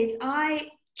is I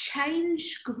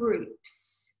changed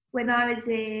groups when I was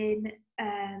in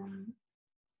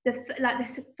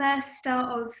the first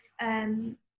start of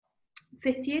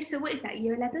 5th year. So what is that,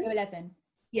 year 11? Year 11.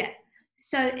 Yeah.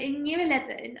 So in year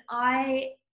 11, I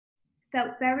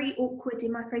felt very awkward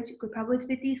in my friendship group. I was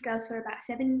with these girls for about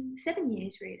seven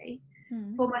years, really,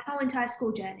 for my whole entire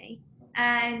school journey.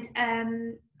 And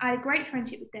I had a great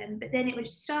friendship with them, but then it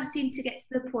was starting to get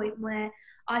to the point where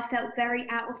I felt very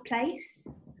out of place.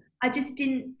 I just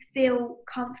didn't feel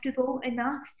comfortable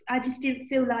enough. I just didn't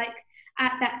feel like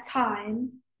at that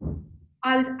time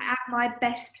I was at my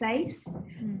best place.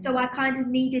 So I kind of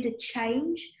needed a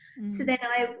change. So then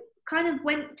I kind of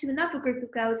went to another group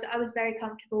of girls that I was very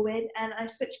comfortable with, and I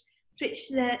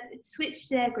switched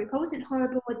their group. I wasn't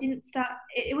horrible. I didn't start.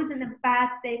 It wasn't a bad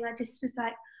thing. I just was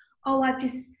like, oh, I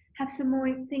just have some more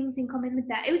things in common with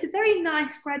that. It was a very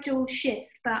nice gradual shift,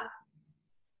 but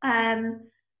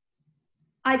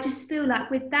I just feel like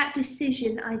with that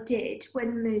decision I did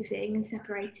when moving and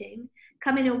separating,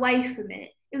 coming away from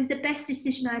it, it was the best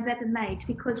decision I've ever made,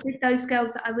 because with those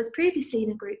girls that I was previously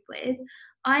in a group with,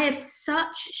 I have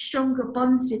such stronger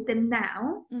bonds with them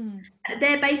now.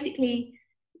 They're basically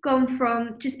gone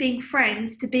from just being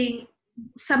friends to being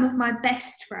some of my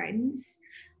best friends,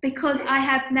 because I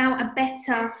have now a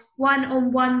better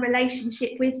one-on-one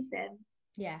relationship with them.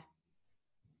 Yeah.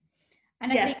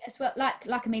 And I think as well,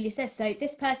 like Amelia says, so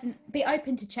this person, be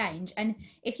open to change. And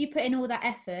if you put in all that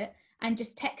effort and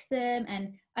just text them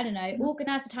and, I don't know,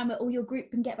 organise a time where all your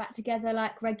group can get back together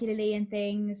like regularly and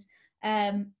things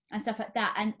and stuff like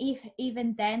that. And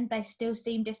even then they still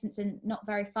seem distant and not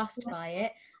very fussed by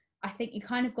it. I think you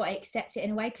kind of got to accept it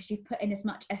in a way, because you've put in as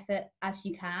much effort as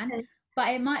you can. But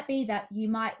it might be that you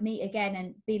might meet again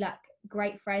and be like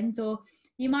great friends, or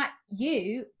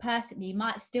you personally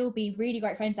might still be really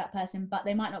great friends with that person, but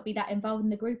they might not be that involved in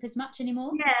the group as much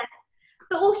anymore. Yeah,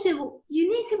 but also you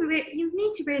need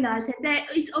to realise that there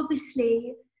is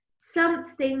obviously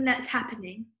something that's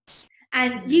happening,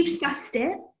 and you've sussed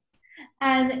it,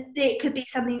 and it could be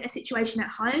a situation at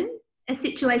home, a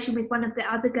situation with one of the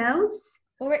other girls,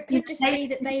 or it could just be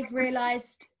that they've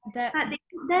realised that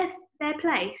their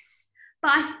place.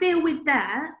 But I feel with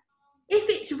that, if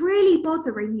it's really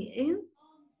bothering you,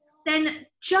 then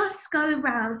just go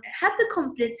around, have the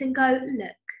confidence and go,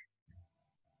 look,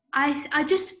 I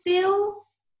just feel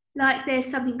like there's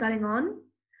something going on.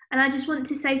 And I just want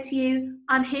to say to you,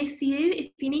 I'm here for you.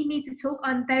 If you need me to talk,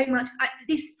 I'm very much,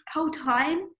 this whole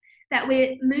time that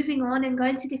we're moving on and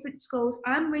going to different schools,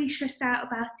 I'm really stressed out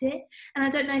about it. And I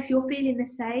don't know if you're feeling the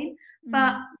same,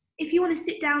 but if you want to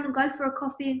sit down and go for a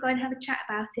coffee and go and have a chat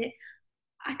about it,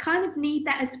 I kind of need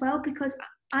that as well, because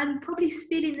I'm probably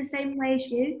feeling the same way as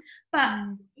you, but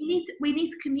we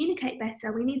need to communicate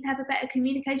better. We need to have a better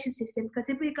communication system, because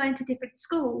if we're going to different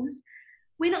schools,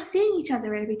 we're not seeing each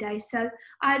other every day. So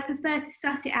I'd prefer to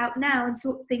suss it out now and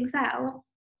sort things out,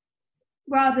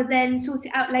 rather than sort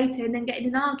it out later and then get in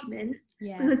an argument,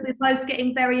 because we're both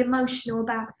getting very emotional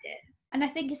about it. And I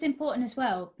think it's important as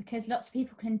well, because lots of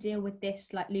people can deal with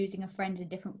this, like losing a friend in a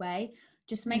different way.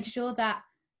 Just make sure that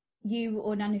you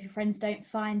or none of your friends don't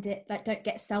find it, like, don't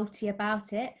get salty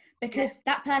about it, because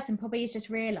that person probably has just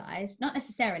realised, not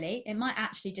necessarily, it might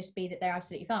actually just be that they're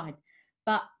absolutely fine,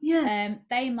 but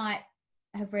they might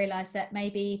have realised that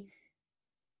maybe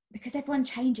because everyone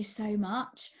changes so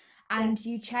much, and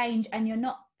you change, and you're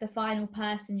not the final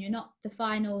person, you're not the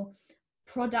final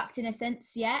product in a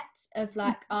sense yet of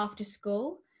like after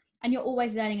school, and you're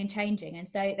always learning and changing, and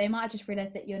so they might have just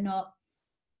realised that you're not,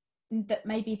 that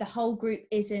maybe the whole group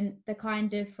isn't the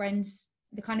kind of friends,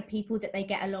 the kind of people that they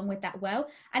get along with that well,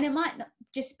 and it might not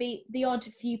just be the odd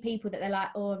few people that they're like,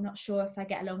 oh, I'm not sure if I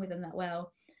get along with them that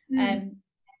well.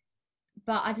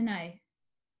 But I don't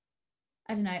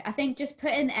know, I think just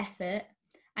put in effort,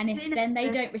 and if then they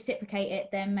don't reciprocate it,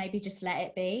 then maybe just let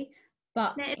it be,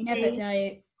 but you never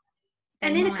know.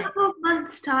 And in a couple of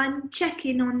months' time, check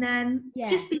in on them.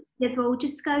 Just be civil.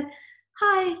 Just go,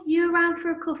 hi, you around for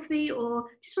a coffee? Or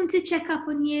just want to check up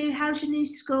on you. How's your new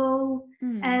school?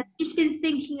 Just been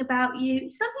thinking about you.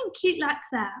 Something cute like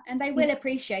that. And they will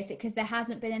appreciate it, because there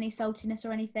hasn't been any saltiness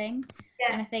or anything.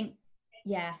 And I think,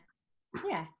 I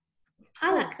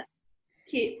like that.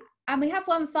 Cute. And we have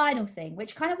one final thing,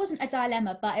 which kind of wasn't a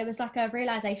dilemma, but it was like a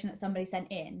realisation that somebody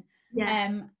sent in.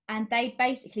 And they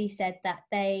basically said that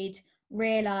they'd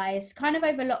realised kind of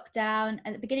over lockdown,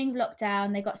 at the beginning of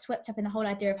lockdown, they got swept up in the whole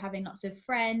idea of having lots of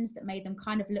friends that made them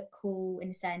kind of look cool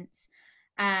in a sense.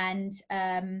 And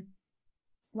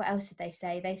what else did they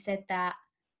say? They said that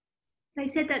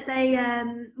they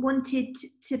wanted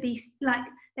to be like,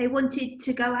 they wanted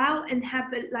to go out and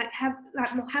have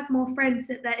more friends,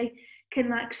 that they can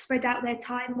like spread out their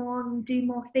time on, do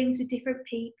more things with different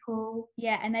people.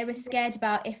 And they were scared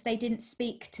about if they didn't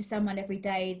speak to someone every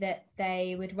day, that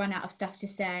they would run out of stuff to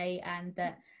say, and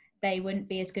that they wouldn't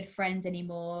be as good friends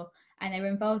anymore. And they were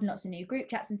involved in lots of new group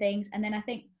chats and things. And then I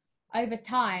think over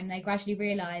time they gradually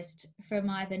realised, from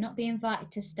either not being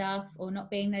invited to stuff or not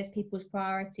being those people's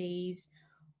priorities,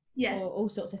 or all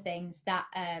sorts of things, that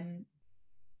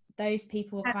those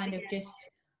people were kind of just,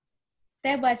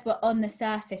 their words were on the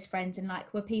surface friends, and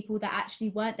like were people that actually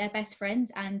weren't their best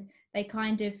friends, and they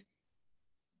kind of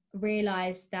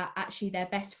realised that actually their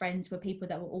best friends were people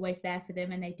that were always there for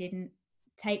them, and they didn't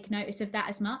take notice of that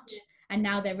as much. And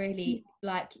now they're really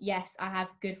like, yes, I have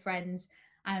good friends,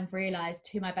 and I've realised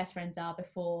who my best friends are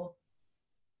before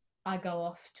I go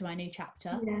off to my new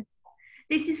chapter.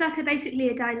 This is like basically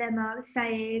a dilemma,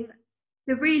 saying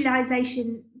the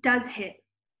realisation does hit,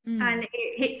 and it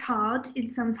hits hard in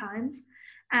sometimes,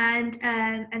 and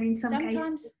in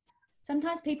cases.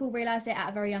 Sometimes people realise it at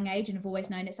a very young age and have always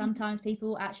known it. Sometimes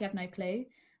people actually have no clue,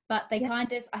 but they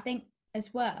kind of, I think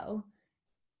as well,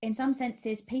 in some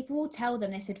senses, people will tell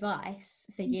them this advice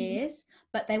for years,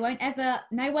 but no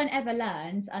one ever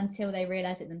learns until they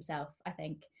realise it themselves, I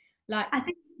think. I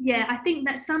think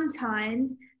that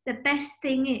sometimes the best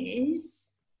thing is,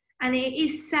 and it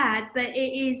is sad, but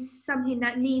it is something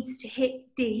that needs to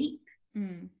hit deep.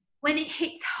 When it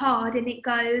hits hard and it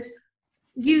goes,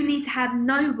 you need to have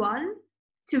no one,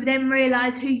 to then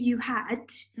realise who you had,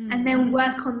 and then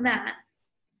work on that.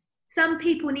 Some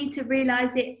people need to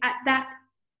realise it at that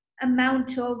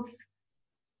amount of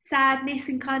sadness,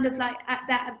 and kind of like at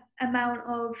that amount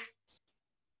of,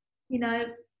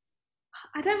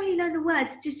 I don't really know the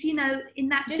words, just, in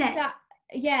that depth.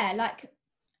 Like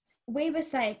we were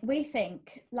saying, we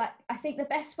think, like, I think the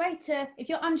best way to, if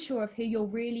you're unsure of who your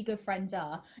really good friends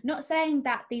are, not saying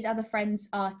that these other friends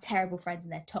are terrible friends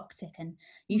and they're toxic and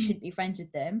you shouldn't be friends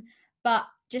with them, but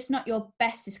just not your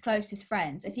bestest, closest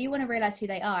friends. If you want to realise who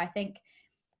they are, I think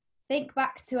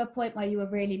back to a point where you were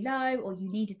really low, or you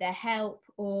needed their help,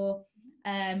 or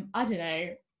I don't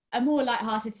know, a more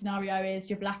light-hearted scenario is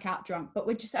you're blackout drunk, but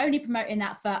we're just only promoting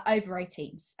that for over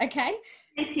 18s, okay?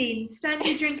 18s, don't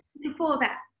be drinking before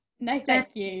that. No,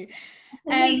 thank you.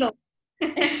 Illegal.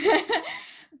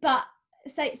 But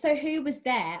so who was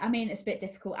there? I mean, it's a bit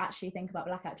difficult actually to think about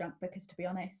blackout drunk because, to be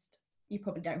honest, you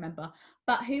probably don't remember.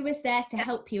 But who was there to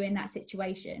help you in that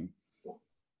situation?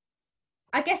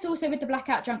 I guess also with the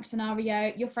blackout drunk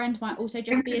scenario, your friend might also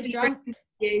just be as drunk.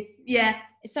 Yeah.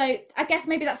 So I guess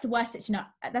maybe that's the worst situation.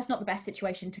 That's not the best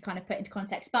situation to kind of put into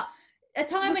context. But a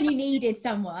time when you needed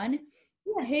someone,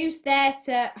 who's there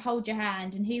to hold your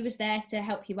hand and who was there to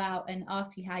help you out and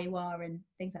ask you how you are and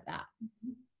things like that.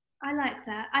 I like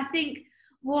that. I think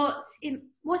what's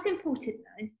important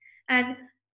though, and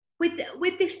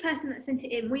with this person that sent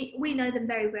it in, we know them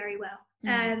very, very well.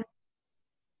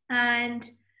 And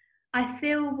I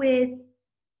feel with,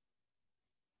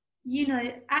 you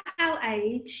know, at our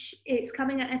age, it's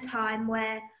coming at a time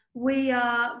where we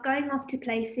are going off to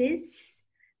places.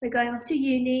 We're going off to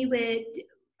uni.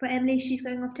 For Emily, she's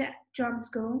going off to drum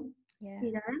school. Yeah.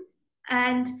 You know,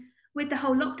 and with the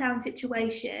whole lockdown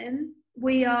situation,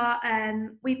 we've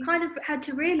kind of had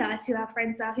to realise who our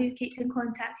friends are, who keeps in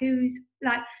contact, who's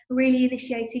like really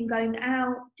initiating going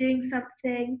out, doing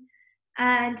something,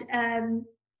 and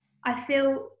I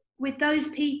feel with those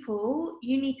people,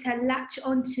 you need to latch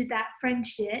onto that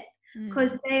friendship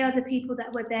because they are the people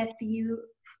that were there for you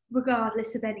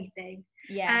regardless of anything.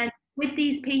 Yeah. And with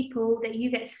these people that you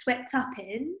get swept up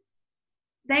in,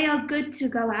 they are good to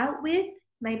go out with,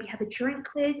 maybe have a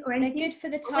drink with or anything. They're good for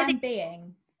the time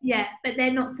being. Yeah, but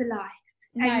they're not for life.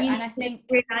 No, and I think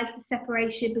realise the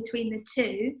separation between the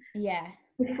two. Yeah.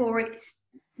 Before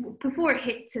it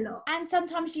hits a lot. And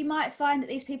sometimes you might find that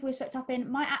these people you're swept up in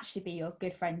might actually be your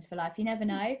good friends for life. You never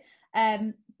know.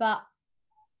 But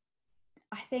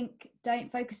I think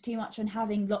don't focus too much on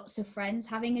having lots of friends.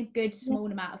 Having a good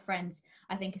small amount of friends,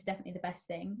 I think, is definitely the best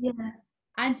thing. Yeah.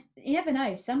 And you never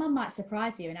know, someone might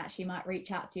surprise you and actually might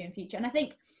reach out to you in future. And I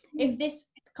think if this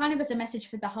kind of is a message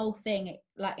for the whole thing,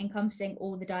 like encompassing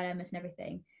all the dilemmas and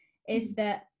everything, is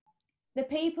that the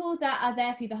people that are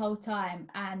there for you the whole time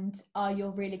and are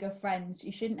your really good friends,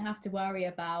 you shouldn't have to worry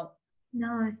about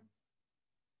not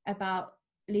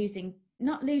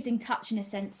losing touch in a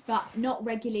sense, but not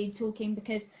regularly talking,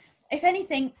 because if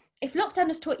anything, if lockdown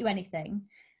has taught you anything,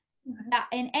 that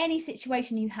in any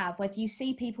situation you have, whether you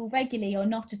see people regularly or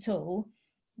not at all,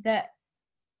 that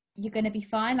you're going to be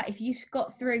fine. Like if you've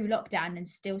got through lockdown and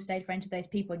still stayed friends with those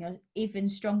people and you're even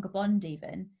stronger bond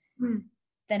then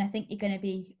I think you're going to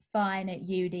be fine at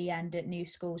uni and at new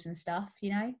schools and stuff, you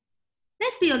know?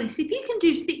 Let's be honest, if you can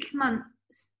do 6 months,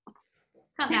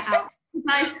 cut that out.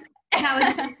 Nice.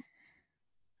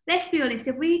 Let's be honest,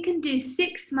 if we can do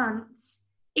 6 months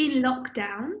in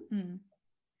lockdown,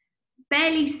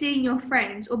 barely seeing your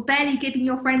friends or barely giving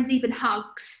your friends even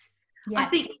hugs, I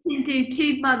think you can do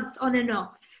 2 months on and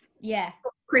off. Yeah.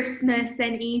 Christmas,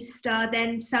 then Easter,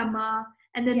 then summer,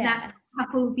 and then that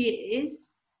couple of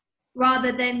years,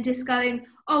 rather than just going,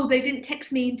 oh, they didn't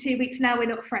text me in 2 weeks, now we're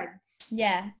not friends.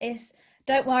 Yeah,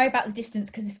 don't worry about the distance,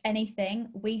 because if anything,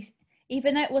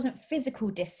 even though it wasn't physical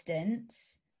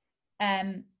distance,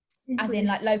 as in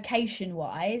like location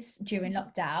wise during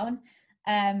lockdown,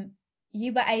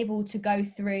 you were able to go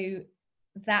through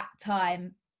that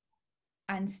time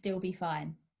and still be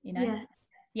fine, you know?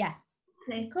 Yeah.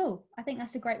 Cool. I think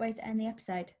that's a great way to end the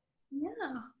episode. Yeah.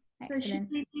 Excellent. So should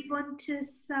we move on to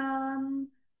some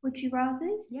would you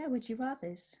rathers? Yeah, would you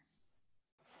rathers.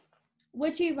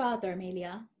 Would you rather,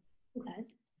 Amelia,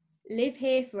 live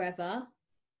here forever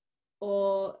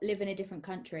or live in a different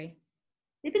country?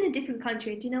 Live in a different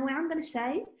country. Do you know where I'm going to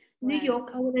say? New York.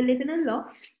 I want to live in a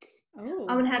loft. Oh.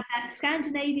 I want to have that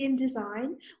Scandinavian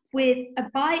design with a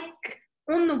bike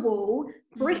on the wall,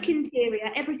 brick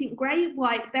interior, everything grey,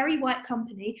 white, very white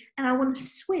company, and I want to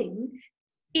swing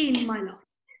in my loft.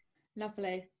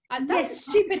 Lovely. That's a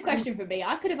stupid question for me.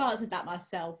 I could have answered that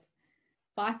myself,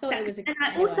 but I thought it was. And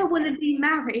I also want to be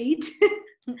married.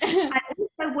 I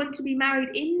also want to be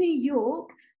married in New York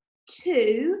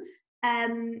to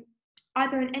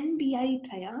either an NBA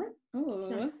player,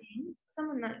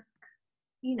 someone like,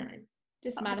 you know,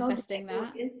 just manifesting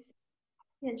that.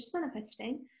 Yeah, just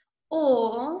manifesting.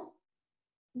 Or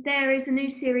there is a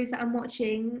new series that I'm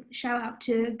watching. Shout out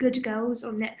to Good Girls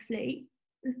on Netflix.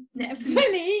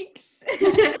 Netflix.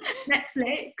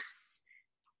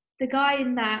 The guy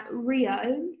in that,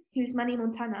 Rio, who's Manny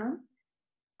Montana,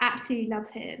 absolutely love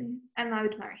him, and I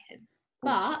would marry him.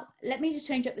 But let me just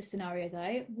change up the scenario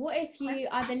though. What if you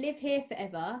either live here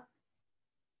forever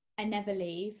and never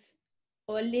leave,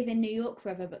 or live in New York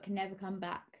forever but can never come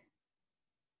back?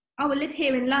 I will live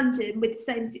here in London with the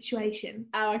same situation.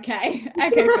 Oh, okay. Okay,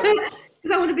 good.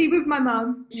 Because I want to be with my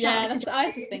mum. Yeah, that's what I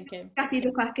was just thinking. Happy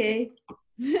the quacky.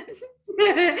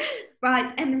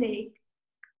 Right, Emily.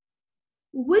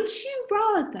 Would you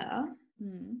rather?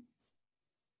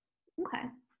 Okay.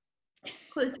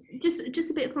 Because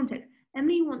just a bit of context.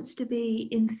 Emily wants to be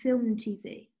in film and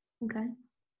TV. Okay.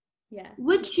 Yeah.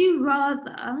 Would you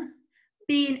rather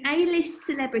be an A-list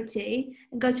celebrity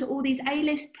and go to all these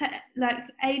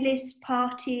A-list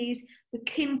parties with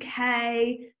Kim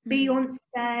K,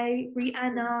 Beyonce,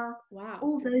 Rihanna, wow,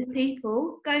 all those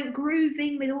people, going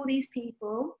grooving with all these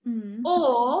people,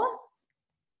 or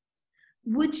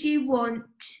would you want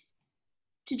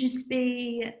to just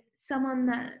be someone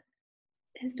that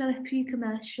has done a few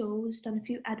commercials, done a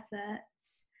few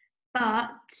adverts,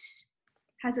 but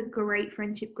has a great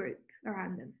friendship group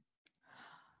around them?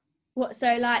 What,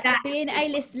 so like being an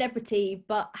A-list celebrity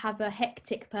but have a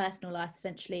hectic personal life,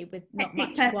 essentially, with not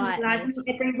much quietness.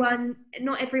 Life.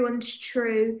 Not everyone's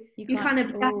true. You're kind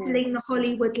of battling the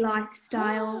Hollywood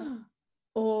lifestyle.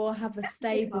 Or have a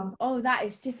stable. Oh, that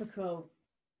is difficult.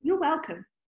 You're welcome.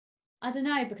 I don't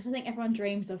know, because I think everyone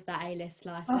dreams of that A-list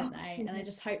life, don't they? Yeah. And they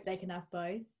just hope they can have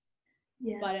both.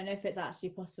 Yeah. But I don't know if it's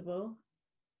actually possible.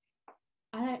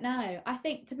 I don't know. I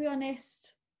think, to be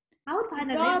honest, I would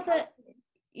find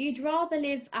you'd rather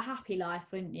live a happy life,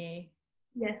 wouldn't you?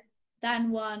 Yeah.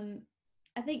 Than one.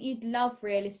 I think you'd love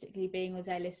realistically being with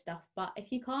A-list stuff, but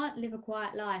if you can't live a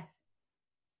quiet life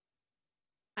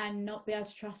and not be able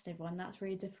to trust everyone, that's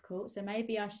really difficult. So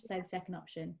maybe I should say the second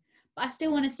option. But I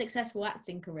still want a successful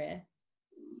acting career.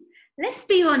 Let's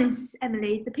be honest,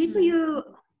 Emily. The people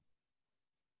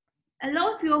a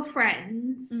lot of your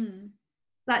friends,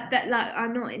 like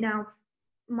I'm not in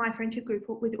my friendship group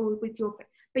or with your friends,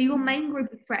 but your main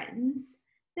group of friends,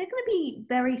 they're going to be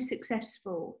very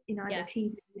successful in either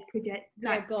TV project.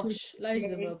 Loads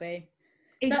of them will be.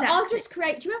 Exactly. So I'll just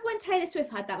create. Do you remember when Taylor Swift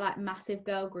had that like massive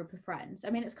girl group of friends?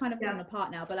 I mean, it's kind of fallen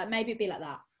apart now, but like maybe it'd be like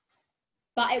that.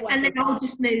 But it won't. And then I'll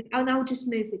just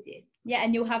move with you. Yeah,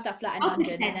 and you'll have that flat in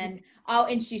London, and then I'll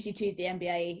introduce you to the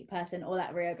NBA person or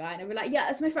that Rio guy, and I'll be like, yeah,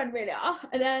 that's my friend Rio.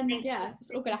 And then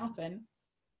it's all gonna happen.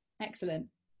 Excellent.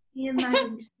 Can you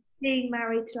imagine just being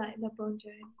married to like LeBron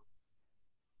James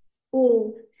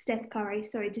or Steph Curry?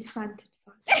 Sorry, just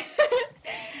fantasize.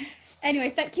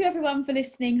 Anyway, thank you everyone for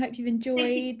listening. Hope you've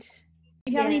enjoyed. If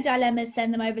you have any dilemmas,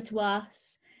 send them over to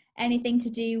us. Anything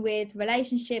to do with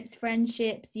relationships,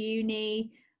 friendships,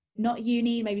 uni, not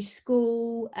uni, maybe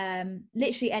school,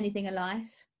 literally anything in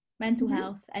life, mental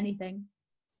health, anything.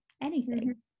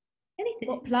 Anything.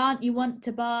 What plant you want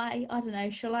to buy? I don't know.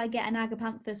 Shall I get an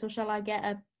agapanthus or shall I get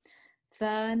a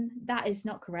fern? That is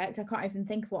not correct. I can't even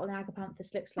think of what an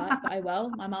agapanthus looks like, but I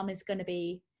will. My mum is going to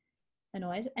be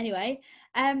annoyed. Anyway,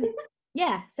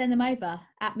 send them over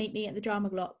at Meet Me at the Drama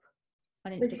Glock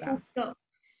on Instagram. With 4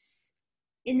 dots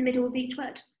in the middle of each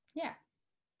word. Yeah.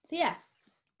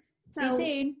 So see you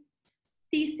soon.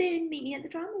 See you soon. Meet me at the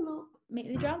Drama Block. Meet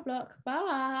at the Drama Block.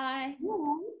 Bye.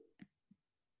 Yeah.